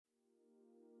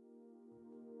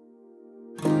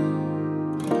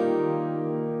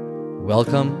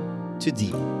Welcome to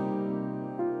Deep,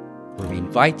 where we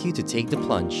invite you to take the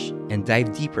plunge and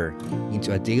dive deeper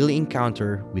into a daily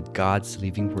encounter with God's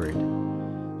living Word.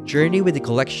 Journey with a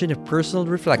collection of personal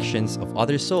reflections of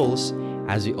other souls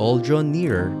as we all draw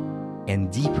nearer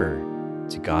and deeper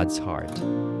to God's heart.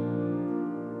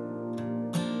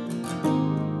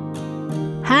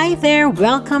 Hi there,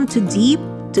 welcome to Deep.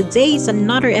 Today is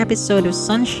another episode of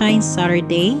Sunshine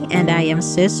Saturday, and I am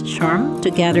Sis Charm.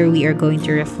 Together we are going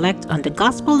to reflect on the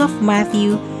Gospel of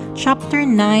Matthew, chapter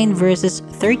 9, verses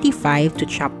 35 to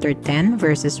chapter 10,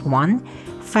 verses 1,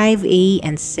 5a,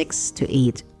 and 6 to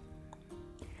 8.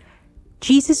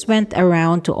 Jesus went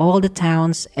around to all the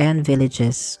towns and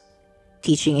villages,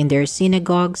 teaching in their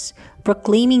synagogues,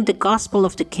 proclaiming the gospel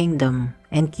of the kingdom,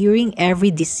 and curing every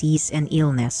disease and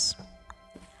illness.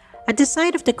 At the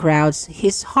sight of the crowds,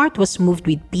 his heart was moved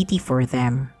with pity for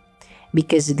them,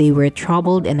 because they were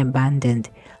troubled and abandoned,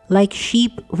 like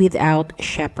sheep without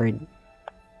shepherd.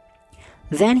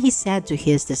 Then he said to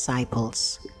his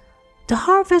disciples, "The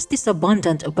harvest is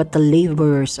abundant, but the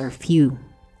laborers are few.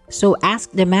 So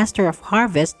ask the master of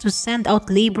harvest to send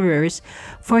out laborers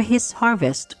for his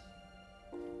harvest."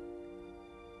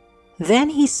 Then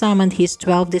he summoned his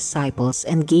 12 disciples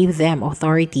and gave them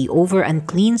authority over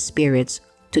unclean spirits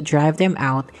to drive them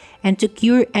out and to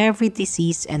cure every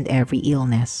disease and every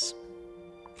illness.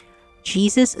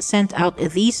 Jesus sent out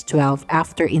these 12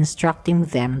 after instructing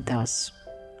them thus: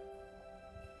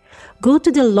 "Go to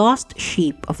the lost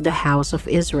sheep of the house of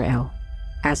Israel.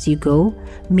 As you go,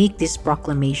 make this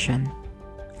proclamation: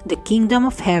 the kingdom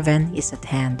of heaven is at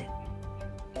hand.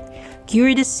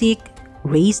 Cure the sick,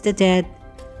 raise the dead,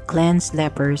 cleanse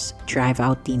lepers, drive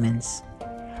out demons.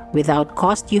 Without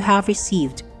cost you have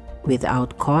received,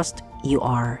 without cost you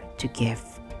are to give."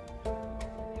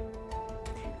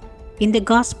 In the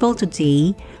gospel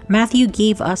today, Matthew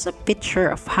gave us a picture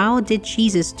of how did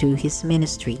Jesus do his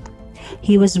ministry.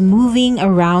 He was moving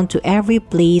around to every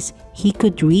place he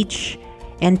could reach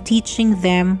and teaching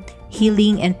them,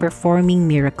 healing and performing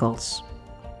miracles.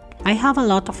 I have a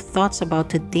lot of thoughts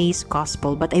about today's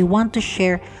gospel, but I want to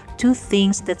share two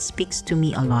things that speaks to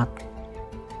me a lot.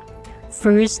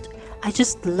 First, I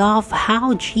just love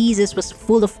how Jesus was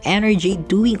full of energy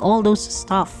doing all those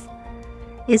stuff.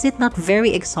 Is it not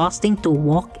very exhausting to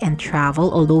walk and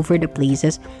travel all over the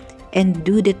places and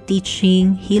do the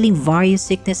teaching, healing various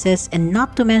sicknesses, and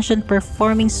not to mention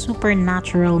performing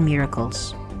supernatural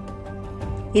miracles?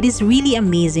 It is really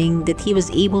amazing that he was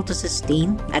able to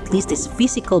sustain, at least his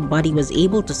physical body was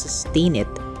able to sustain it.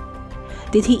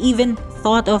 Did he even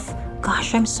thought of,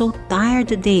 "Gosh, I'm so tired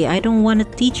today, I don't want to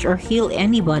teach or heal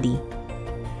anybody"?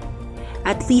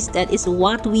 At least that is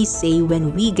what we say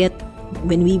when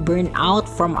we burn out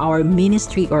from our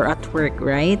ministry or at work,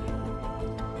 right?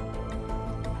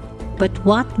 But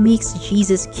what makes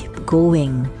Jesus keep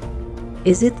going?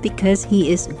 Is it because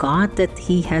he is God that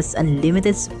he has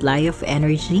unlimited supply of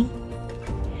energy?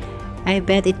 I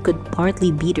bet it could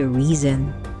partly be the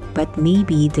reason, but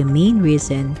maybe the main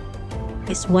reason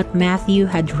is what Matthew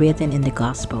had written in the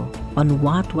gospel on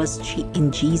what was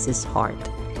in Jesus' heart.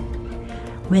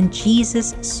 When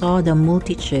Jesus saw the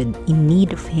multitude in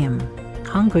need of him,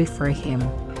 hungry for him,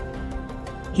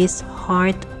 his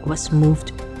heart was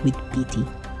moved with pity.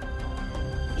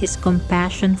 His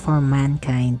compassion for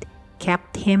mankind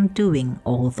kept him doing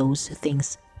all those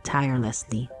things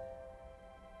tirelessly.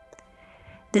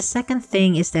 The second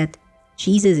thing is that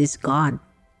Jesus is God.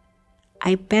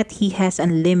 I bet he has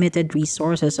unlimited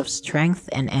resources of strength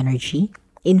and energy.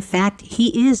 In fact,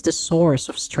 he is the source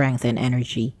of strength and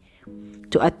energy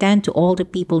to attend to all the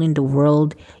people in the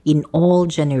world in all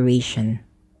generation.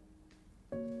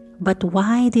 But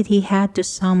why did he have to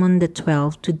summon the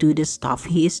 12 to do the stuff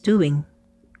he is doing?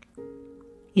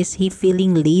 Is he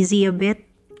feeling lazy a bit?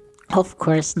 Of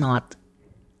course not.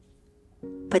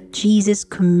 But Jesus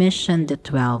commissioned the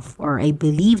 12, or I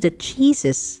believe that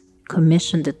Jesus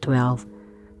commissioned the 12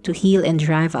 to heal and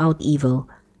drive out evil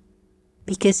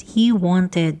because he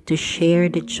wanted to share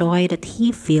the joy that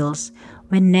he feels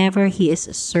whenever he is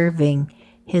serving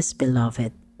his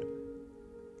beloved.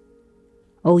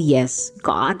 Oh yes,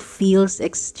 God feels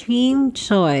extreme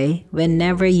joy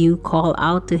whenever you call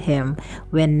out to him,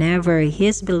 whenever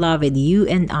his beloved, you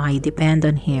and I, depend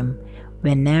on him,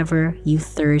 whenever you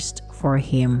thirst for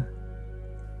him.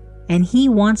 And he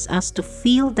wants us to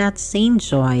feel that same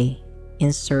joy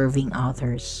in serving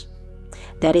others.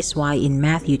 That is why in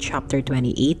Matthew chapter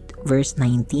 28, verse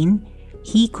 19,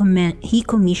 He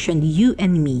commissioned you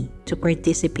and me to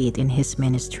participate in his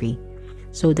ministry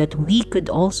so that we could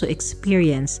also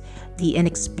experience the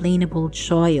unexplainable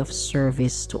joy of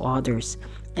service to others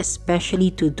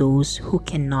especially to those who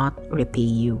cannot repay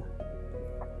you.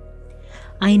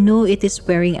 I know it is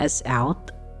wearing us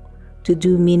out to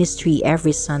do ministry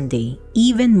every Sunday,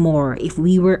 even more if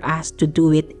we were asked to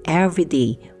do it every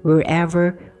day,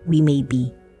 wherever we may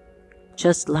be,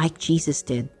 just like Jesus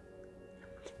did.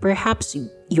 Perhaps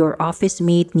your office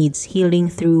mate needs healing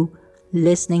through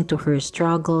listening to her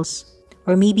struggles,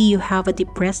 or maybe you have a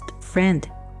depressed friend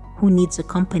who needs a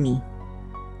company.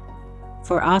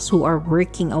 For us who are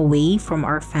working away from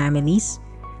our families,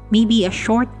 maybe a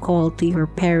short call to your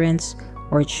parents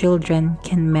or children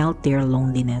can melt their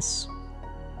loneliness.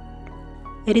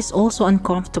 It is also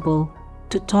uncomfortable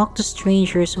to talk to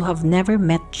strangers who have never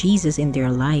met Jesus in their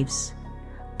lives.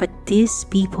 But these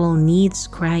people needs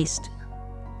Christ.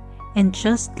 And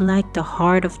just like the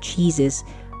heart of Jesus,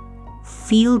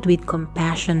 filled with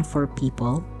compassion for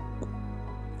people,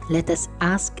 let us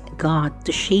ask God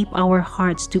to shape our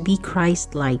hearts to be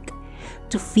Christ-like,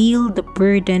 to feel the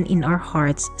burden in our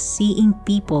hearts seeing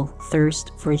people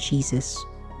thirst for Jesus.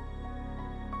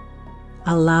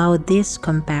 Allow this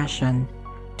compassion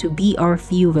to be our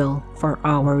fuel for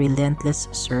our relentless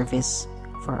service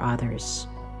for others.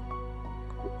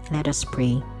 Let us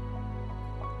pray.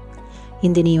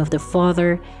 In the name of the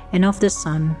Father, and of the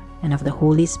Son, and of the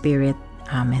Holy Spirit.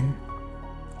 Amen.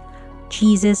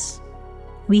 Jesus,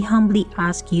 we humbly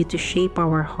ask you to shape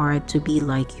our heart to be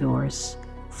like yours,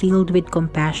 filled with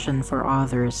compassion for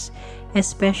others,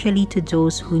 especially to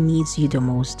those who needs you the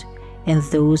most, and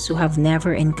those who have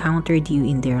never encountered you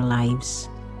in their lives.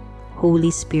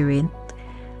 Holy Spirit,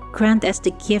 grant us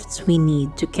the gifts we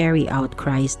need to carry out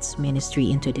Christ's ministry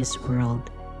into this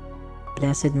world.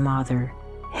 Blessed Mother,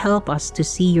 help us to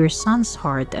see your Son's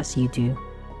heart as you do.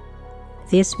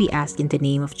 This we ask in the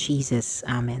name of Jesus.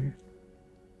 Amen.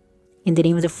 In the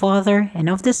name of the Father, and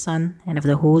of the Son, and of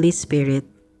the Holy Spirit.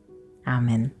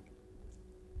 Amen.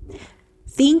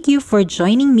 Thank you for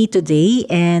joining me today,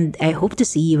 and I hope to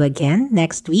see you again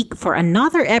next week for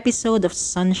another episode of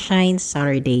Sunshine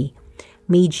Saturday.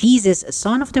 May Jesus,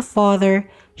 Son of the Father,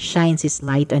 shines his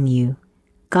light on you.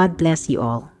 God bless you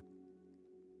all.